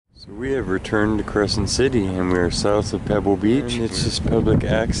So we have returned to Crescent City and we are south of Pebble Beach. It's just public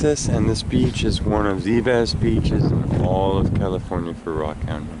access, and this beach is one of the best beaches in all of California for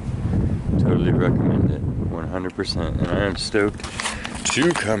rockhounding. Totally recommend it, 100%. And I am stoked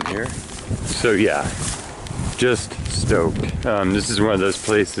to come here. So yeah, just stoked. This is one of those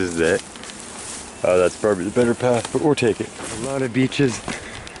places that, that's probably the better path, but we'll take it. A lot of beaches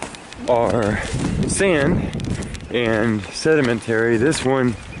are sand and sedimentary. This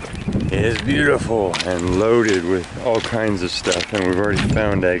one is beautiful and loaded with all kinds of stuff, and we've already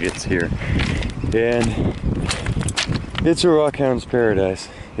found agates here. And it's a rockhound's paradise.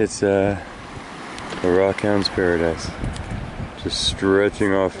 It's a rockhound's paradise. Just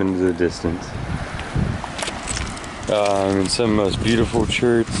stretching off into the distance. And some of the most beautiful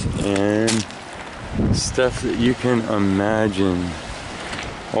cherts and stuff that you can imagine.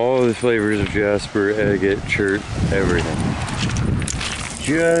 All the flavors of jasper, agate, chert, everything.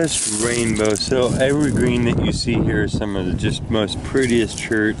 Just rainbow. So every green that you see here is some of the just most prettiest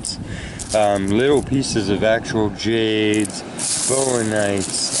cherts. Little pieces of actual jades,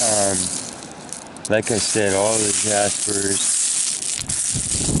 bowenites, like I said, all the jaspers.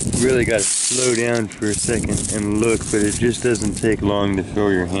 Really got to slow down for a second and look, but it just doesn't take long to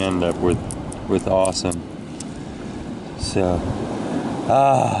fill your hand up with awesome. So,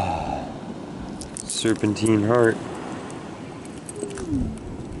 serpentine heart.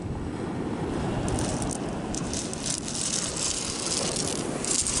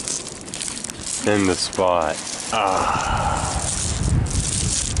 In the spot.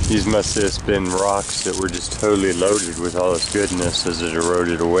 These must have just been rocks that were just totally loaded with all this goodness as it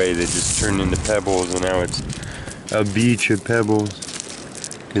eroded away. They just turned into pebbles, and now it's a beach of pebbles.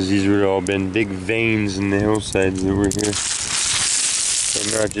 Because these would have all been big veins in the hillsides that were here.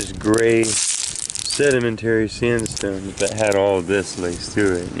 And not just gray sedimentary sandstone that had all of this laced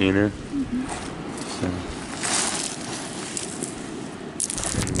to it, you know? So.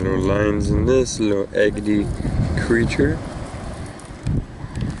 Little lines in this little agate creature.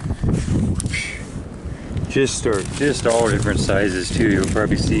 Just all different sizes too. You'll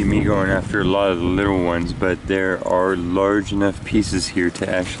probably see me going after a lot of the little ones, but there are large enough pieces here to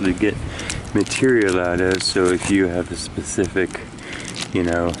actually get material out of. So if you have a specific, you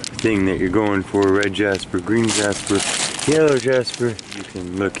know, thing that you're going for, red jasper, green jasper, yellow jasper, you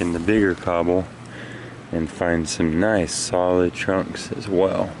can look in the bigger cobble and find some nice solid chunks as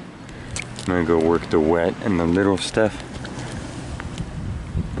well. I'm gonna go work the wet and the little stuff,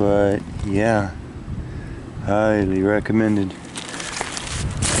 but yeah, highly recommended.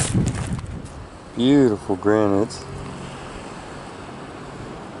 Beautiful granites.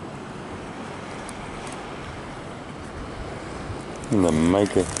 And the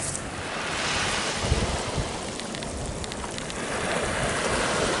mica.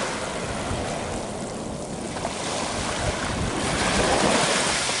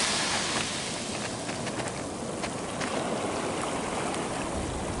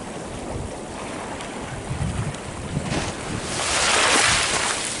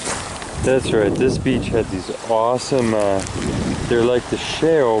 That's right, this beach had these awesome, they're like the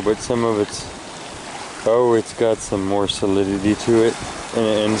shale, but some of it's got some more solidity to it, and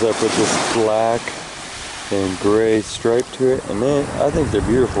it ends up with this black and gray stripe to it, and I think they're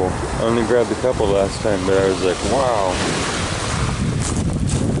beautiful. I only grabbed a couple last time, but I was like, wow.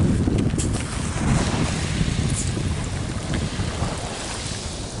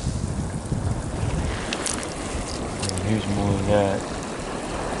 And here's more of that.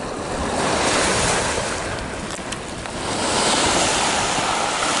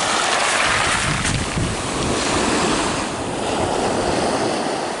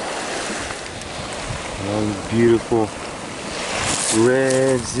 Beautiful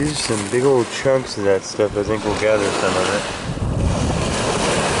reds. These are some big old chunks of that stuff. I think we'll gather some of it.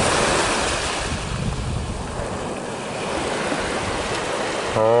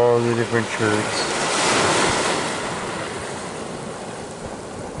 All the different cherts.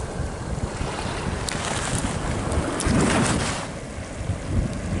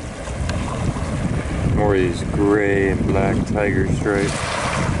 More of these gray and black tiger stripe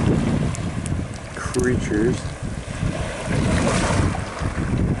creatures.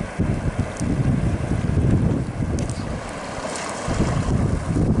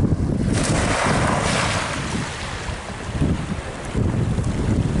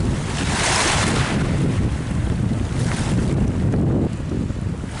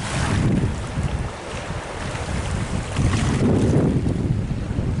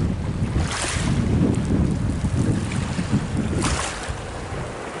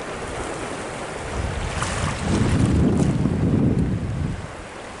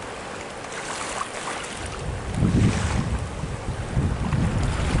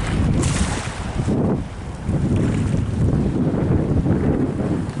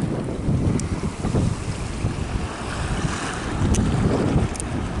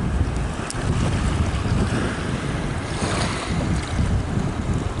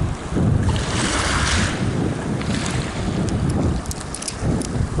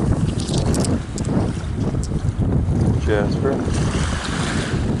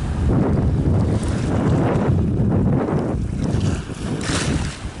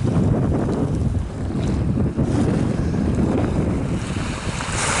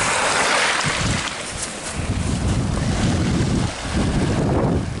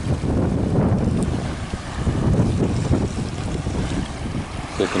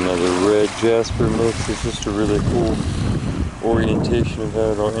 like another red jasper mix. It's just a really cool orientation of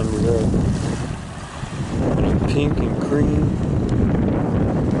how it all ended up. And a pink and cream.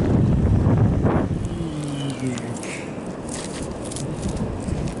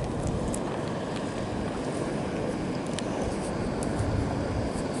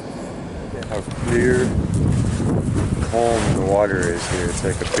 How clear, calm the water is here. It's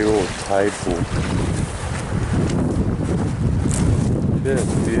like a big old tide pool.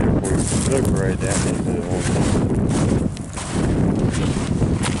 Just beautiful. You can look right down into the whole thing.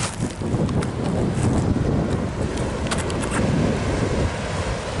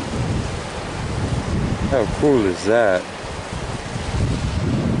 How cool is that?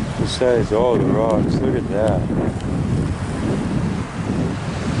 Besides all the rocks, look at that.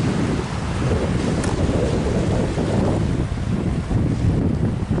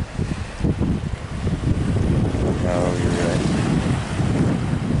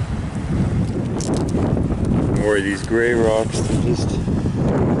 More of these gray rocks that just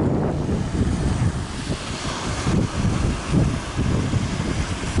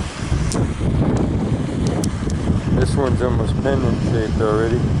this one's almost pendant shaped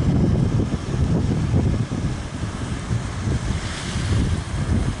already.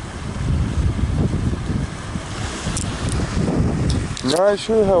 Not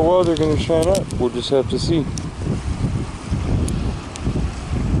sure how well they're going to shine up. We'll just have to see.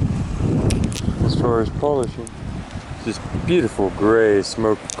 As far as polishing, just beautiful gray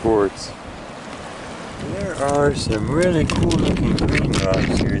smoked quartz. There are some really cool looking green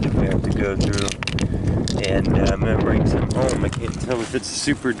rocks here that we have to go through, and I'm gonna bring some home. I can't tell if it's a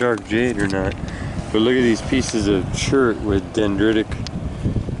super dark jade or not, but look at these pieces of chert with dendritic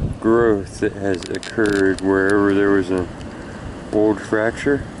growth that has occurred wherever there was an old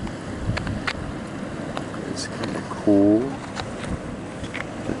fracture. It's kind of cool,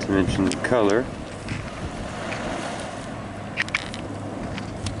 not to mention the color.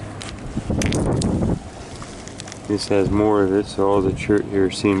 This has more of it, so all the chert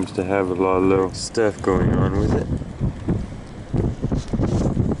here seems to have a lot of little stuff going on with it.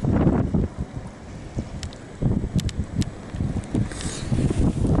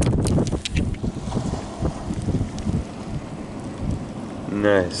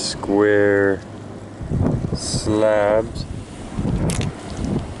 Nice square slabs.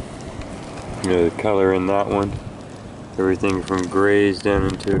 You know the color in that one. Everything from grays down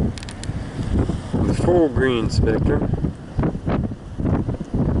into the full green spectrum.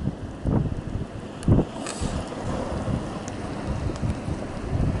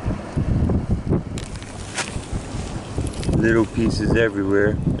 Little pieces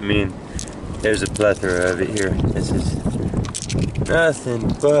everywhere. I mean, there's a plethora of it here. This is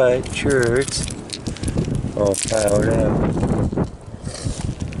nothing but cherts all piled up.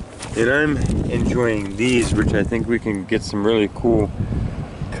 And I'm enjoying these, which I think we can get some really cool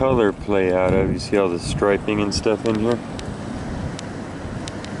color play out of. You see all the striping and stuff in here?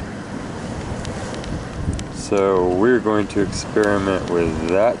 So we're going to experiment with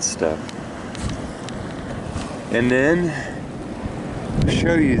that stuff. And then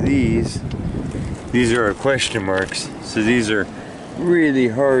show you these. These are our question marks. So these are really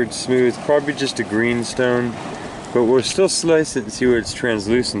hard, smooth, probably just a greenstone, but we'll still slice it and see what its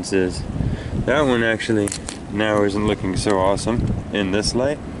translucence is. That one actually now isn't looking so awesome in this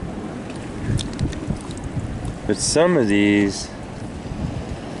light. But some of these.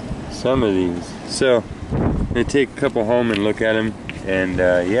 So I'm gonna take a couple home and look at them, and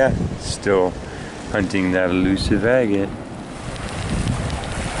yeah, still hunting that elusive agate.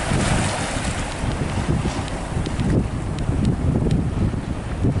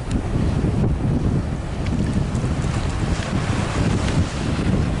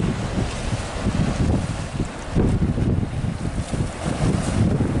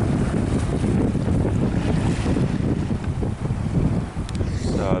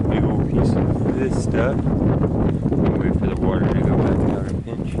 A big old piece of this stuff. Wait for the water to go back out a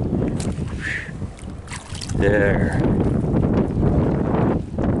pinch. There.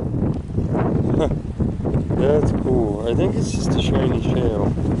 That's cool. I think it's just a shiny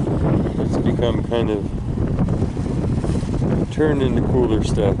shale. It's become kind of turned into cooler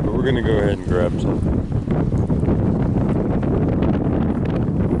stuff, but we're gonna go ahead and grab some.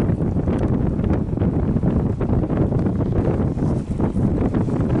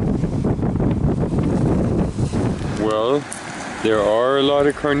 Well, there are a lot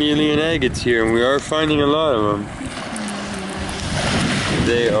of carnelian agates here, and we are finding a lot of them.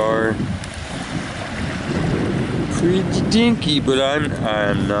 They are pretty dinky, but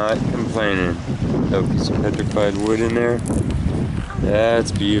I'm not complaining. Oh, piece of petrified wood in there.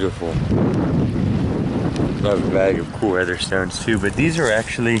 That's beautiful. I have a bag of cool weatherstones too, but these are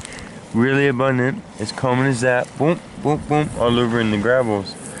actually really abundant, as common as that. Boom, boom, boom, all over in the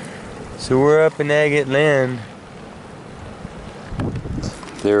gravels. So we're up in agate land.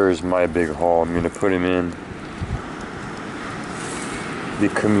 There's my big haul. I'm gonna put him in the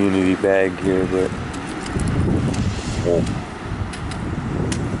community bag here, but oh,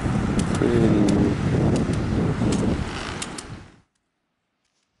 pretty.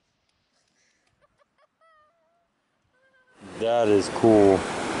 That is cool.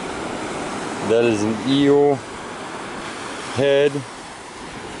 That is an eel head,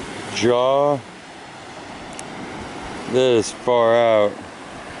 jaw. That is far out.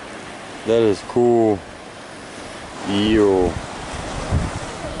 That is cool. Eel.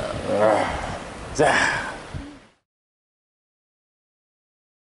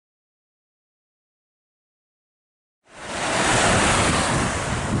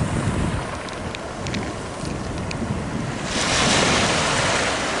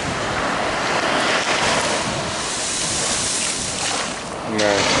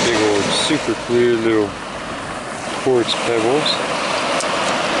 Nice, big old super clear little quartz pebbles.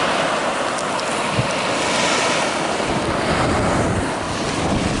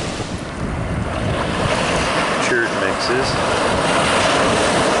 Chert mixes.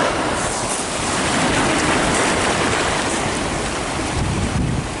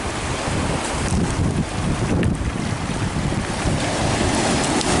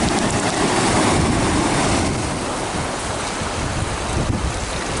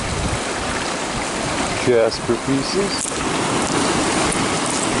 Jasper pieces.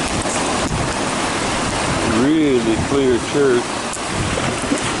 Really clear chert.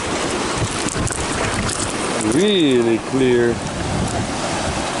 Really clear.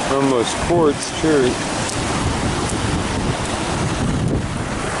 Almost quartz chert.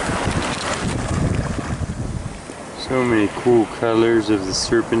 So many cool colors of the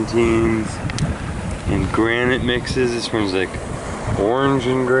serpentines and granite mixes. This one's like orange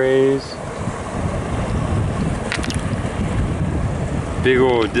and grays. Big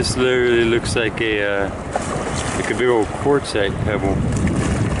old, this literally looks like a big old quartzite pebble.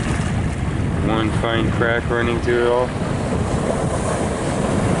 One fine crack running through it all.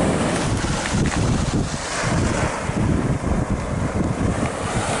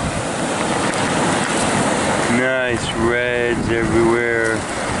 Nice reds everywhere.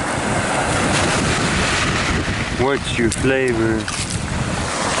 What's your flavor?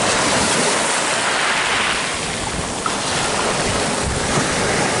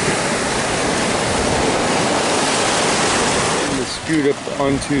 Scoot up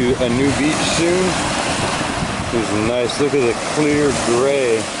onto a new beach soon. There's a nice, look at the clear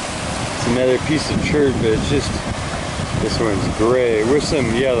gray. It's another piece of chert, but it's just, this one's gray with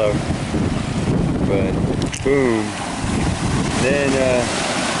some yellow. But boom. Then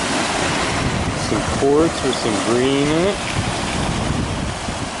some quartz with some green in it.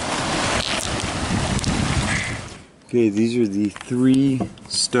 Okay, these are the 3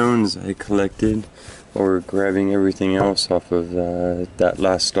 stones I collected, or grabbing everything else off of that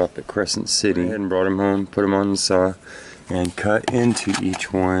last stop at Crescent City, and brought them home, put them on the saw, and cut into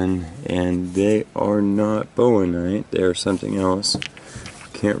each one. And they are not bowenite, they are something else.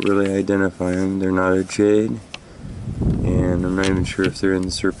 Can't really identify them. They're not a jade, and I'm not even sure if they're in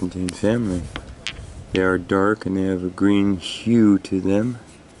the serpentine family. They are dark and they have a green hue to them,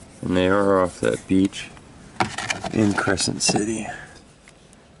 and they are off that beach in Crescent City.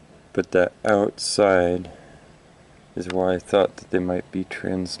 But that outside is why I thought that they might be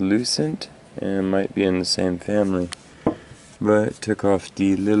translucent and might be in the same family. But took off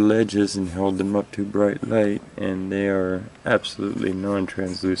the little edges and held them up to bright light, and they are absolutely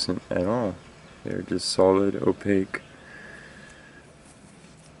non-translucent at all. They're just solid, opaque,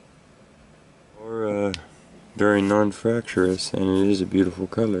 or very non-fracturous, and it is a beautiful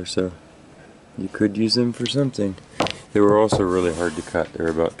color, so you could use them for something. They were also really hard to cut. They're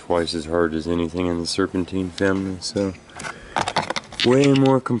about twice as hard as anything in the serpentine family, so way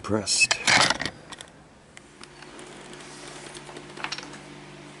more compressed.